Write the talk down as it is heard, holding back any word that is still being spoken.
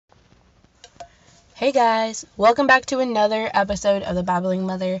Hey guys, welcome back to another episode of the Babbling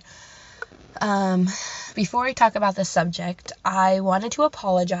Mother. Before we talk about the subject, I wanted to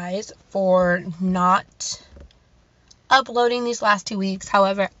apologize for not uploading these last 2 weeks.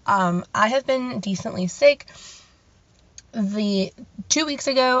 However, I have been decently sick. The 2 weeks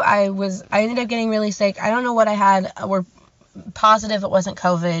ago, I ended up getting really sick. I don't know what I had. We're positive it wasn't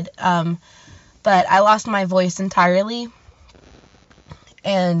COVID, but I lost my voice entirely,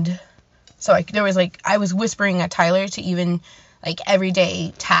 and so I was whispering at Tyler to even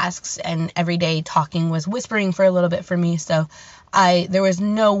everyday tasks, and everyday talking was whispering for a little bit for me. So there was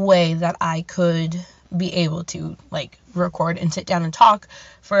no way that I could be able to record and sit down and talk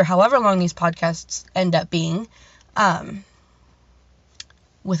for however long these podcasts end up being,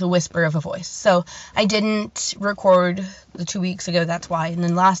 with a whisper of a voice. So I didn't record the 2 weeks ago, that's why. And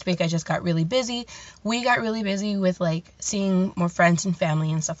then last week I just got really busy. We got really busy with seeing more friends and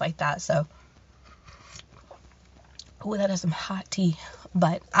family and stuff like that. So, oh, that is some hot tea.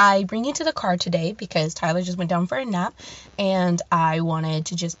 But I bring you to the car today because Tyler just went down for a nap, and I wanted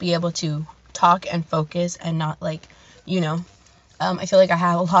to just be able to talk and focus and not I feel like I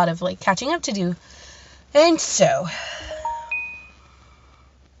have a lot of catching up to do. And so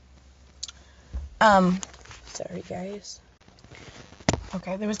sorry guys.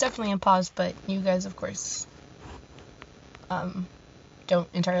 Okay, there was definitely a pause, but you guys of course don't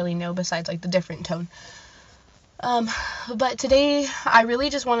entirely know besides the different tone. But today I really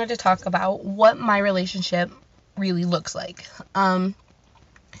just wanted to talk about what my relationship really looks like. And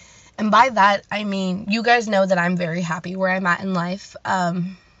by that I mean, you guys know that I'm very happy where I'm at in life.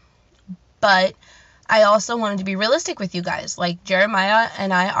 But I also wanted to be realistic with you guys. Jeremiah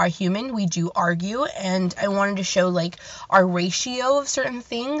and I are human. We do argue, and I wanted to show our ratio of certain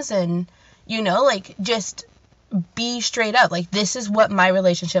things, and just be straight up. This is what my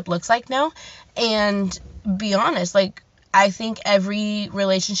relationship looks like now. And be honest, I think every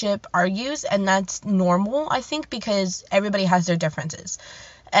relationship argues, and that's normal, I think, because everybody has their differences.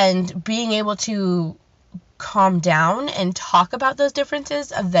 And being able to calm down and talk about those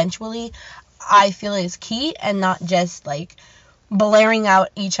differences eventually, I feel is key, and not just blaring out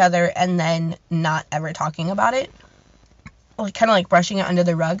each other and then not ever talking about it. Kind of brushing it under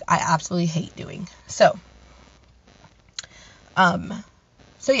the rug. I absolutely hate doing. So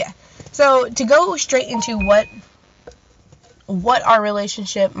yeah. So to go straight into what our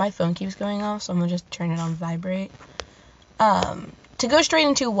relationship, my phone keeps going off, so I'm gonna just turn it on vibrate. To go straight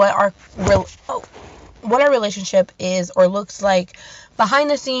into what our relationship is or looks like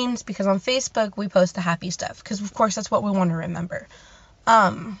behind the scenes, because on Facebook we post the happy stuff, because of course that's what we want to remember.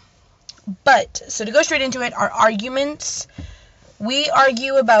 But so to go straight into it, our arguments, we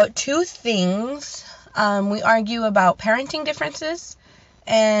argue about two things. We argue about parenting differences,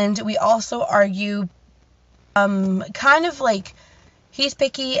 and we also argue he's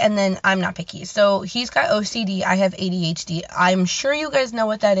picky and then I'm not picky. So he's got OCD, I have ADHD. I'm sure you guys know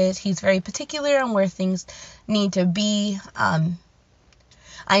what that is. He's very particular on where things need to be.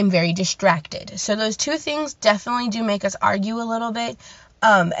 I'm very distracted. So those two things definitely do make us argue a little bit.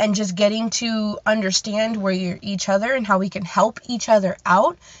 And just getting to understand where you're each other and how we can help each other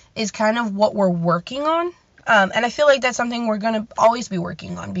out is kind of what we're working on. And I feel like that's something we're going to always be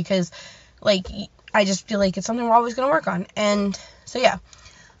working on, because I just feel like it's something we're always going to work on. And so, yeah.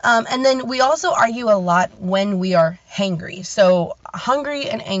 And then we also argue a lot when we are hangry. So hungry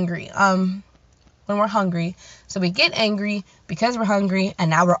and angry. When we're hungry. So we get angry because we're hungry, and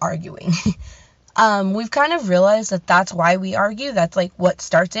now we're arguing. We've kind of realized that that's why we argue. That's what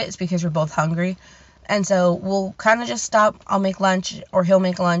starts it. It's because we're both hungry. And so we'll kind of just stop. I'll make lunch, or he'll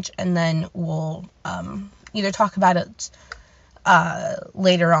make lunch, and then we'll either talk about it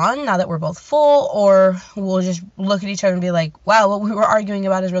later on, now that we're both full, or we'll just look at each other and be like, wow, what we were arguing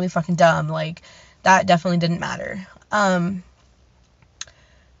about is really fucking dumb. That definitely didn't matter.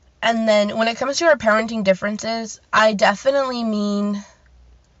 And then when it comes to our parenting differences, I definitely mean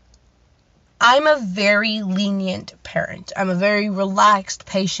I'm a very lenient parent. I'm a very relaxed,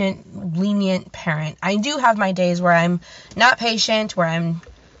 patient, lenient parent. I do have my days where I'm not patient, where I'm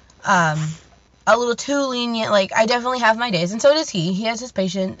a little too lenient. I definitely have my days, and so does he. He has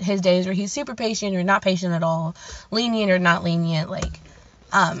his days where he's super patient or not patient at all, lenient or not lenient,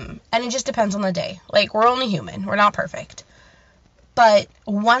 and it just depends on the day. We're only human. We're not perfect. But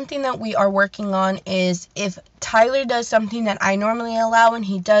one thing that we are working on is, if Tyler does something that I normally allow and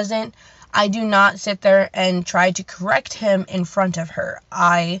he doesn't, I do not sit there and try to correct him in front of her.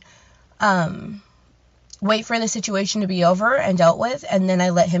 I wait for the situation to be over and dealt with, and then I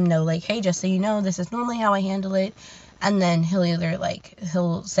let him know, hey, just so you know, this is normally how I handle it. and then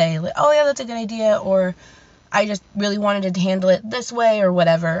he'll say, like, oh yeah, that's a good idea, or I just really wanted to handle it this way, or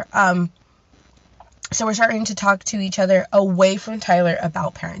whatever. So we're starting to talk to each other away from Tyler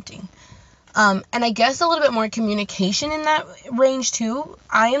about parenting. And I guess a little bit more communication in that range too.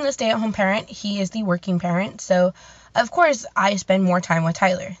 I am the stay-at-home parent. He is the working parent. So, of course, I spend more time with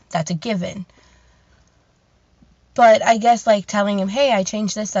Tyler. That's a given. But I guess, like, telling him, hey, I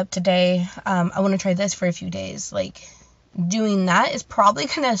changed this up today. I want to try this for a few days. Like, doing that is probably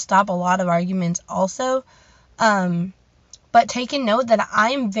going to stop a lot of arguments also. But taking note that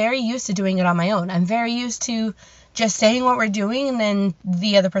I'm very used to doing it on my own. I'm very used to just saying what we're doing, and then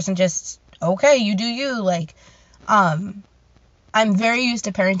the other person just, okay, you do you. Like, I'm very used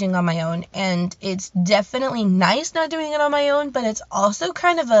to parenting on my own, and it's definitely nice not doing it on my own, but it's also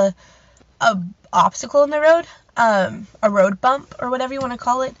kind of a obstacle in the road, a road bump, or whatever you want to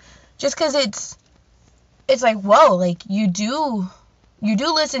call it, just because it's like, whoa, like, you do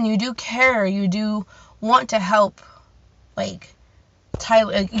listen, you do care, you do want to help, like,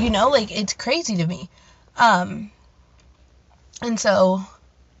 Tyler, like, it's crazy to me. And so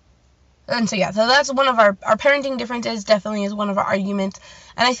yeah, so that's one of our parenting differences, definitely is one of our arguments,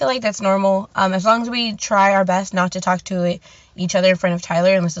 and I feel like that's normal, as long as we try our best not to talk to each other in front of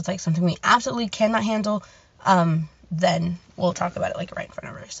Tyler, unless it's, like, something we absolutely cannot handle, then we'll talk about it, like, right in front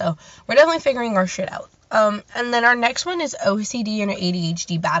of her. So we're definitely figuring our shit out. And then our next one is OCD and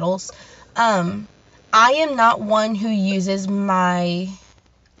ADHD battles. I am not one who uses I'm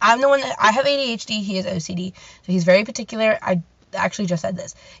the one that, I have ADHD, he has OCD, so he's very particular. I actually just said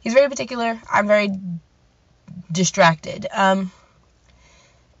this. He's very particular, I'm very distracted. And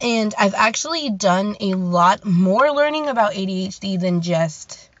I've actually done a lot more learning about ADHD than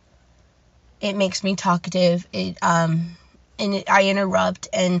just, it makes me talkative, I interrupt,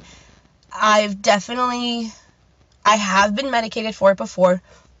 and I have been medicated for it before,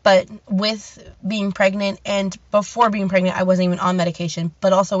 but with being pregnant, and before being pregnant, I wasn't even on medication,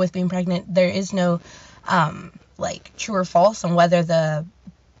 but also with being pregnant, there is no, like, true or false on whether the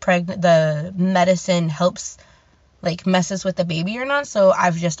medicine helps, like, messes with the baby or not, so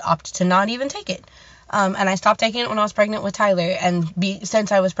I've just opted to not even take it. And I stopped taking it when I was pregnant with Tyler, and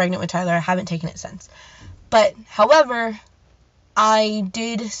since I was pregnant with Tyler, I haven't taken it since. But, however, I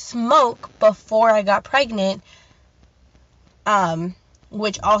did smoke before I got pregnant,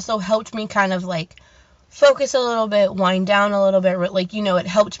 which also helped me kind of, like, focus a little bit, wind down a little bit, like, it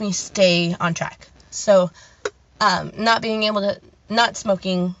helped me stay on track. So, not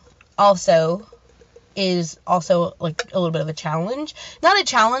smoking also is also, like, a little bit of a challenge. Not a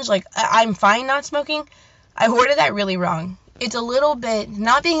challenge, like, I'm fine not smoking. I worded that really wrong. It's a little bit,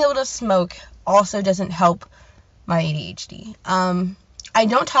 not being able to smoke also doesn't help my ADHD. I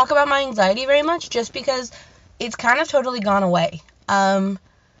don't talk about my anxiety very much just because it's kind of totally gone away. I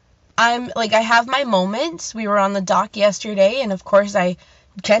have my moments. We were on the dock yesterday, and of course I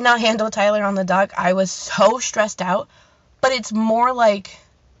cannot handle Tyler on the dock. I was so stressed out, but it's more like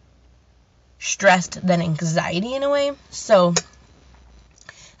stressed than anxiety in a way. So,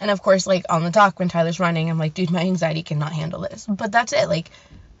 and of course, like, on the dock when Tyler's running, I'm like, dude, my anxiety cannot handle this. But that's it. Like,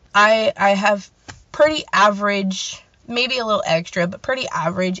 I have pretty average, maybe a little extra, but pretty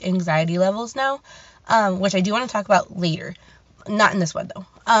average anxiety levels now, which I do want to talk about later. Not in this one, though.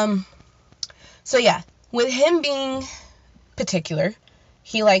 So yeah, with him being particular,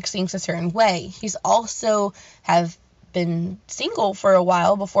 he likes things a certain way. He's also have been single for a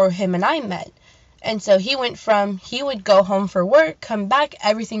while before him and I met. And so he would go home for work, come back,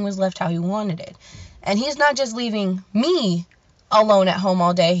 everything was left how he wanted it. And he's not just leaving me alone at home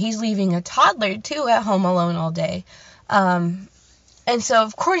all day, he's leaving a toddler too at home alone all day. And so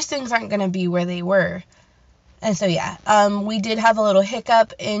of course things aren't going to be where they were. And so yeah, we did have a little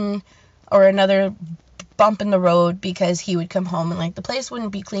hiccup or another bump in the road, because he would come home and, like, the place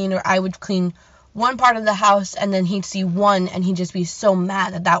wouldn't be clean, or I would clean one part of the house and then he'd see one and he'd just be so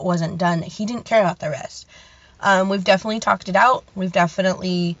mad that wasn't done. He didn't care about the rest. We've definitely talked it out. We're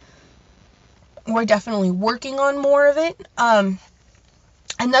definitely working on more of it.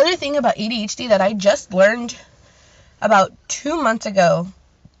 Another thing about ADHD that I just learned about 2 months ago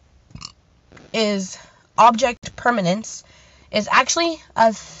is object permanence is actually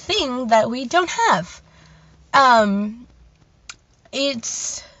a thing that we don't have.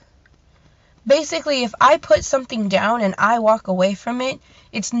 It's basically, if I put something down and I walk away from it,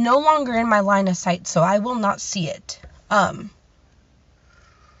 it's no longer in my line of sight, so I will not see it.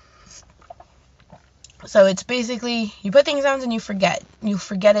 So it's basically, you put things down and you forget. You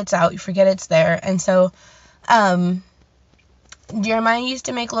forget it's out, you forget it's there. And so, Jeremiah used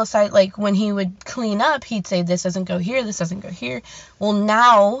to make little side, like when he would clean up, he'd say, this doesn't go here, this doesn't go here. Well,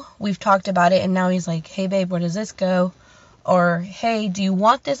 now we've talked about it, and now he's like, hey babe, where does this go? Or, hey, do you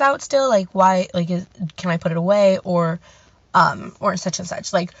want this out still? Like, why, like, can I put it away? Or such and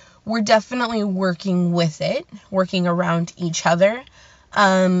such. Like, we're definitely working with it, working around each other.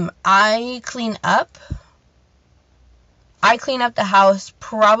 I clean up the house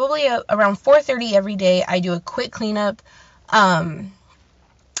probably around 4:30 every day. I do a quick cleanup.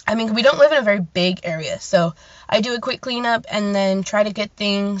 I mean, we don't live in a very big area, so I do a quick cleanup and then try to get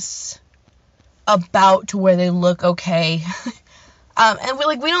things about to where they look okay. And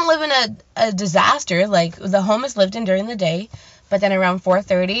we don't live in a disaster. Like, the home is lived in during the day, but then around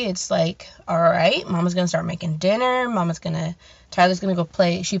 4:30, it's like, all right, Mama's gonna start making dinner. Tyler's gonna go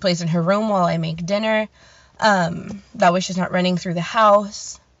play. She plays in her room while I make dinner. That way she's not running through the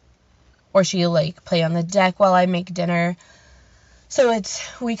house, or she'll like play on the deck while I make dinner. So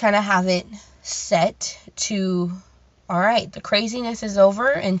we kind of have it set to, all right, the craziness is over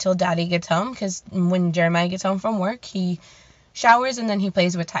until Daddy gets home, because when Jeremiah gets home from work, he showers and then he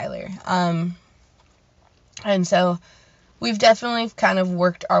plays with Tyler. And so we've definitely kind of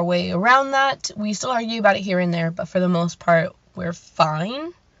worked our way around that. We still argue about it here and there, but for the most part, we're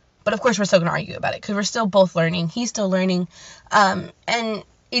fine. But of course, we're still going to argue about it because we're still both learning. He's still learning. And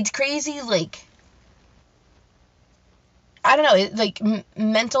it's crazy, like, I don't know, like,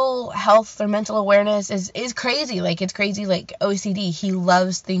 mental health or mental awareness is crazy. Like, it's crazy, like, OCD. He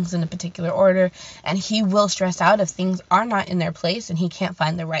loves things in a particular order, and he will stress out if things are not in their place and he can't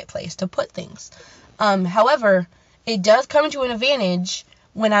find the right place to put things. However, it does come to an advantage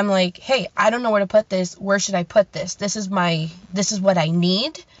when I'm like, hey, I don't know where to put this. Where should I put this? This is what I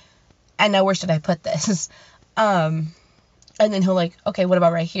need. And now where should I put this? And then he'll like, okay, what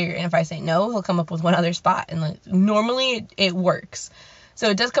about right here? And if I say no, he'll come up with one other spot. And like, normally it works. So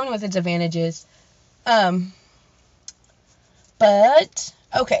it does come with its advantages. But,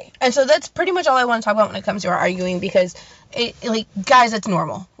 okay. And so that's pretty much all I want to talk about when it comes to our arguing, because guys, it's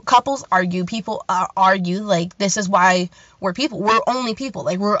normal. Couples argue, people argue. Like, this is why we're people. We're only people.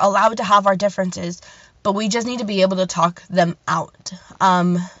 Like, we're allowed to have our differences, but we just need to be able to talk them out.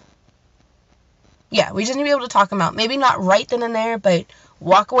 Yeah, we just need to be able to talk them out. Maybe not right then and there, but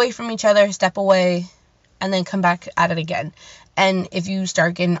walk away from each other, step away, and then come back at it again. And if you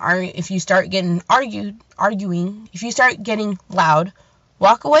start getting loud,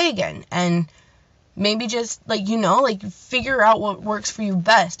 walk away again. And maybe just, figure out what works for you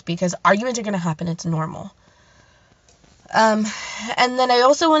best, because arguments are going to happen. It's normal. And then I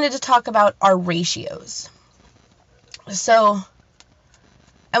also wanted to talk about our ratios. So,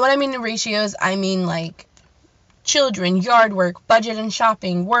 and when I mean the ratios, I mean like children, yard work, budget and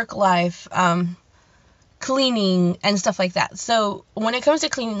shopping, work life, cleaning, and stuff like that. So when it comes to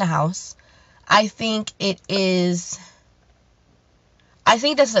cleaning the house, I think that's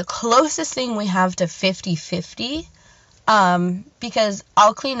the closest thing we have to 50-50. Because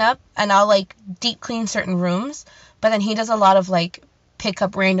I'll clean up and I'll like deep clean certain rooms, but then he does a lot of like pick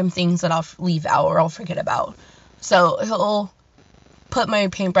up random things that I'll leave out or I'll forget about. So he'll put my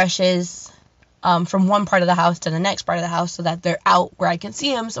paintbrushes from one part of the house to the next part of the house so that they're out where I can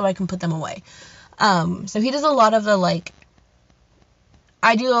see them so I can put them away. So he does a lot of the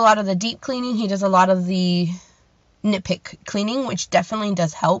I do a lot of the deep cleaning. He does a lot of the nitpick cleaning, which definitely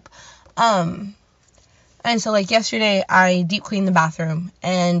does help. And so like yesterday I deep cleaned the bathroom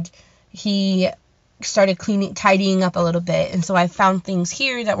and he started tidying up a little bit. And so I found things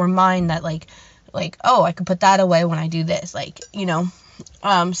here that were mine that like, oh, I could put that away when I do this,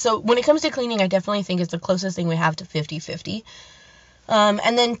 so when it comes to cleaning, I definitely think it's the closest thing we have to 50-50.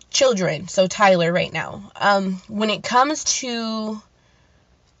 And then children, so Tyler right now. When it comes to,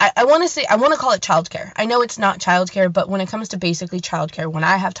 I want to call it childcare. I know it's not childcare, but when it comes to basically childcare, when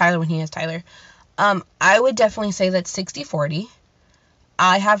I have Tyler, when he has Tyler, I would definitely say that's 60-40.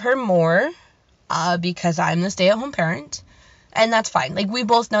 I have her more, because I'm the stay-at-home parent. And that's fine. Like, we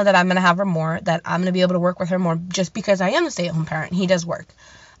both know that I'm going to have her more, that I'm going to be able to work with her more just because I am the stay-at-home parent. He does work.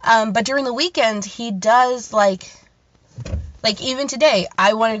 But during the weekends, he does, like even today,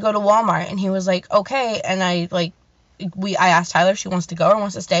 I wanted to go to Walmart, and he was like, okay. And I asked Tyler if she wants to go or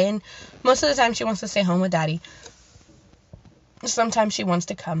wants to stay, and most of the time she wants to stay home with Daddy. Sometimes she wants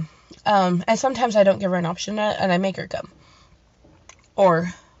to come. And sometimes I don't give her an option, and I make her come.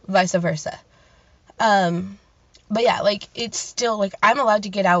 Or vice versa. But yeah, it's still, I'm allowed to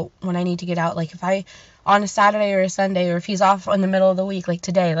get out when I need to get out. Like, if on a Saturday or a Sunday, or if he's off in the middle of the week, like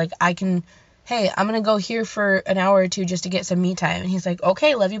today, I can, hey, I'm going to go here for an hour or two just to get some me time. And he's like,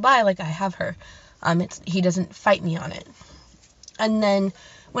 okay, love you, bye. I have her. He doesn't fight me on it. And then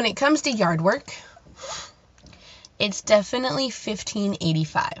when it comes to yard work, it's definitely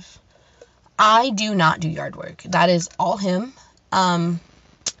 $15.85. I do not do yard work. That is all him. I'll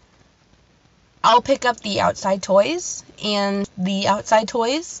pick up the outside toys,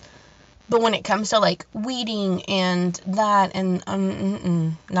 but when it comes to like weeding and that,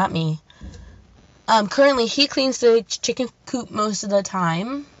 and not me. Currently he cleans the chicken coop most of the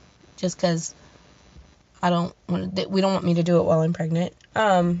time, just because we don't want me to do it while I'm pregnant.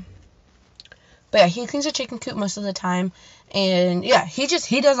 But yeah, he cleans the chicken coop most of the time, and yeah, he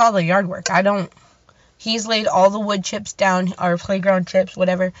does all the yard work. He's laid all the wood chips down, or playground chips,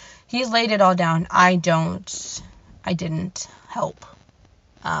 whatever. He's laid it all down. I didn't help,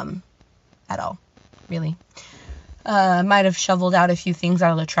 at all, really. Might have shoveled out a few things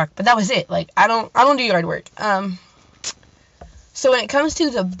out of the truck, but that was it. Like, I don't do yard work. So when it comes to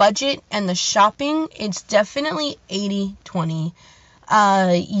the budget and the shopping, it's definitely 80-20.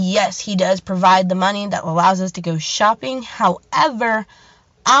 Yes, he does provide the money that allows us to go shopping. However,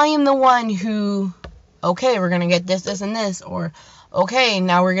 I am the one who, okay, we're going to get this, and this, or, okay,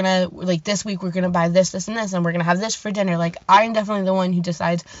 now we're going to, like, this week we're going to buy this, and this, and we're going to have this for dinner. Like, I'm definitely the one who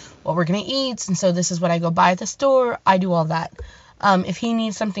decides what we're going to eat, and so this is what I go buy at the store. I do all that. If he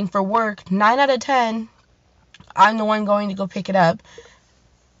needs something for work, 9 out of 10, I'm the one going to go pick it up.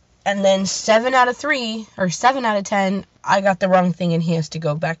 And then 7 out of 10, I got the wrong thing and he has to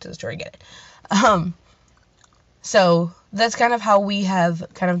go back to the store and get it. So that's kind of how we have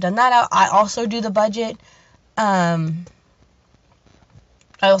kind of done that out. I also do the budget. I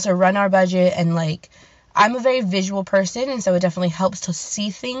also run our budget, and like, I'm a very visual person, and so it definitely helps to see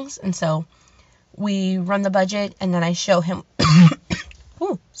things. And so we run the budget, and then I show him.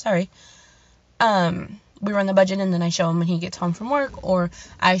 Ooh, sorry. We run the budget, and then I show him when he gets home from work, or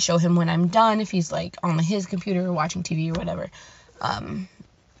I show him when I'm done, if he's like on his computer or watching TV or whatever.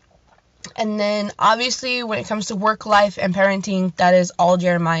 And then obviously when it comes to work life and parenting, that is all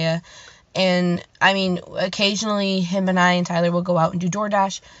Jeremiah. And I mean, occasionally him and I and Tyler will go out and do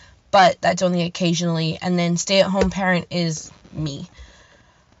DoorDash, but that's only occasionally. And then stay-at-home parent is me.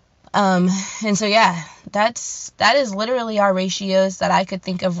 And so yeah, that is literally our ratios that I could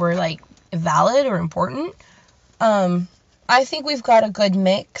think of were like valid or important. I think we've got a good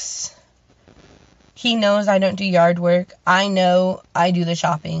mix. He knows I don't do yard work. I know I do the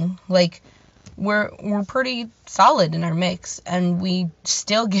shopping. Like, we're pretty solid in our mix, and we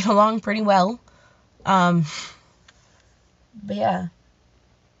still get along pretty well. But yeah,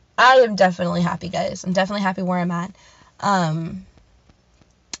 I am definitely happy, guys. I'm definitely happy where I'm at. And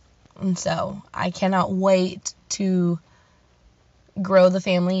so I cannot wait to grow the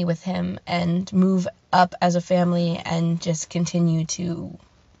family with him and move up as a family and just continue to,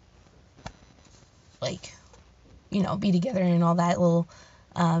 like, you know, be together and all that little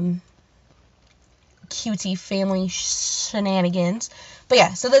cutie family shenanigans. But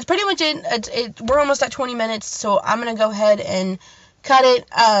yeah, so that's pretty much it. We're almost at 20 minutes, so I'm gonna go ahead and cut it.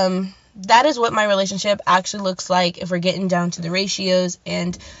 That is what my relationship actually looks like if we're getting down to the ratios.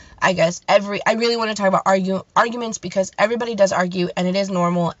 And I guess I really want to talk about arguments, because everybody does argue, and it is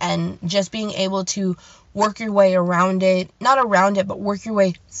normal, and just being able to work your way around it, not around it, but work your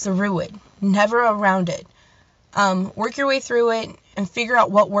way through it, never around it. Work your way through it and figure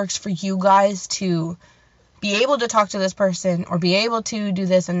out what works for you guys to be able to talk to this person, or be able to do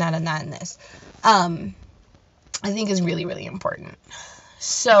this and that and that and this. I think is really, really important.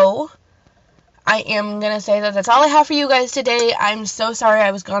 So I am going to say that that's all I have for you guys today. I'm so sorry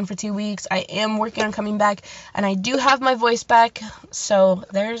I was gone for 2 weeks. I am working on coming back, and I do have my voice back, so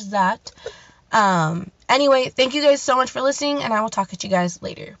there's that. Anyway, thank you guys so much for listening, and I will talk to you guys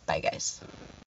later. Bye, guys.